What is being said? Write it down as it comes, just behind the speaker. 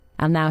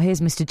And now here's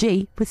Mr.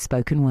 G with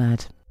spoken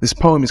word. This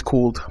poem is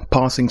called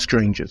Passing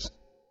Strangers,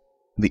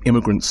 the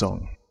Immigrant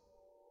Song.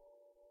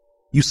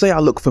 You say I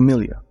look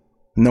familiar.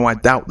 No, I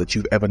doubt that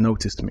you've ever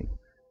noticed me.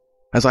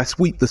 As I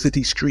sweep the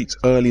city streets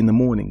early in the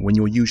morning when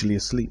you're usually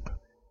asleep.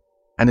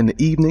 And in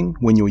the evening,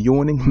 when you're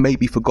yawning,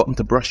 maybe forgotten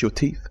to brush your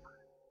teeth,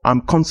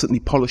 I'm constantly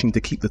polishing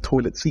to keep the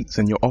toilet seats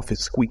in your office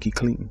squeaky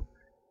clean.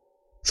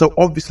 So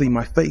obviously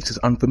my face is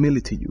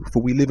unfamiliar to you,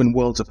 for we live in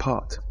worlds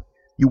apart.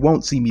 You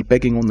won't see me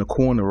begging on the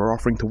corner or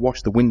offering to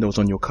wash the windows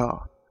on your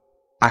car.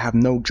 I have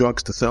no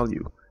drugs to sell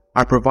you.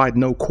 I provide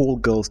no call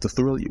girls to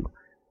thrill you.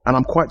 And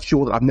I'm quite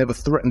sure that I've never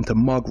threatened to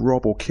mug,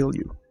 rob or kill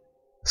you.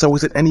 So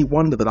is it any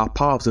wonder that our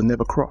paths have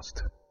never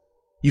crossed?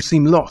 You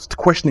seem lost,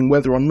 questioning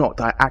whether or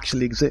not I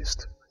actually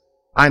exist.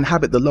 I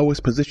inhabit the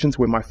lowest positions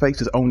where my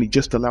face is only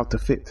just allowed to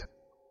fit.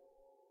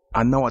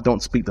 I know I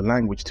don't speak the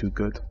language too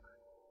good.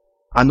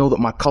 I know that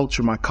my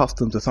culture and my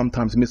customs are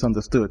sometimes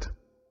misunderstood.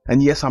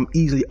 And yes, I'm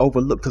easily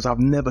overlooked as I've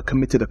never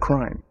committed a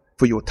crime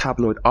for your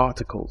tabloid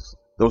articles,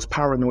 those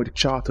paranoid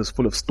charters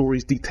full of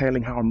stories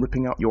detailing how I'm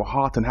ripping out your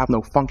heart and have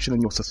no function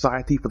in your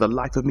society. For the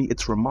life of me,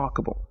 it's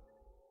remarkable.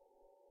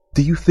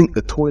 Do you think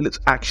the toilets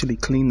actually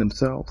clean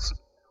themselves?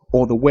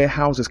 Or the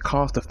warehouses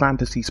cast a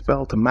fantasy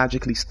spell to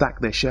magically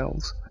stack their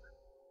shelves?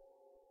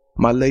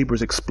 My labor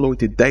is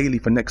exploited daily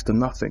for next to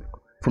nothing,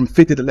 from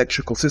fitted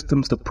electrical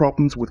systems to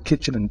problems with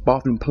kitchen and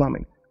bathroom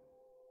plumbing.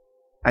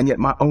 And yet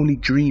my only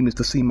dream is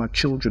to see my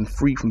children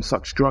free from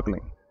such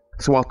struggling.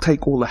 So I'll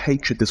take all the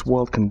hatred this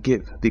world can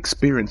give. The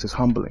experience is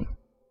humbling.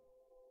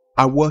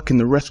 I work in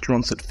the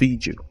restaurants that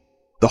feed you,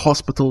 the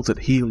hospitals that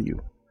heal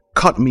you.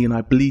 Cut me and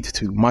I bleed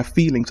too. My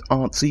feelings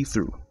aren't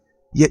see-through.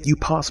 Yet you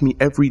pass me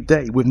every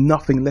day with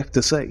nothing left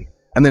to say,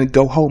 and then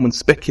go home and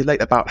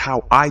speculate about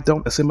how I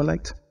don't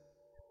assimilate.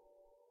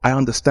 I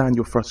understand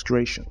your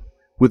frustration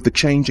with the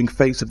changing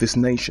face of this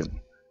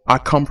nation. I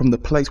come from the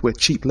place where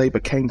cheap labor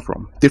came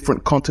from.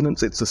 Different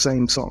continents, it's the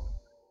same song.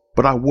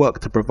 But I work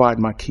to provide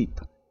my keep,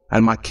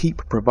 and my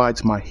keep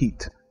provides my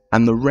heat,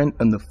 and the rent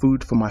and the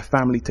food for my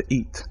family to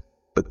eat.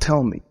 But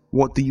tell me,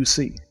 what do you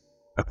see?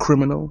 A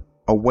criminal?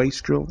 A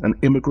wastrel? An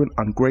immigrant?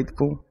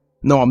 Ungrateful?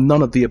 No, I'm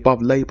none of the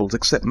above labels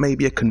except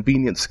maybe a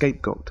convenient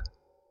scapegoat.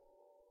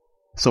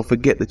 So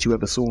forget that you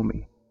ever saw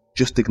me.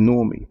 Just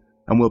ignore me,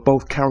 and we'll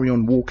both carry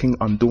on walking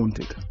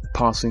undaunted,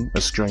 passing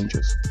as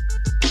strangers.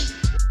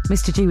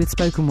 Mr. G with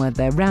spoken word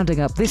there, rounding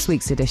up this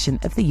week's edition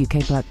of the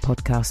UK Black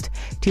podcast.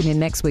 Tune in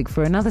next week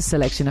for another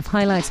selection of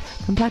highlights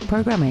from Black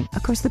programming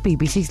across the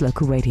BBC's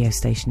local radio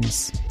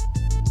stations.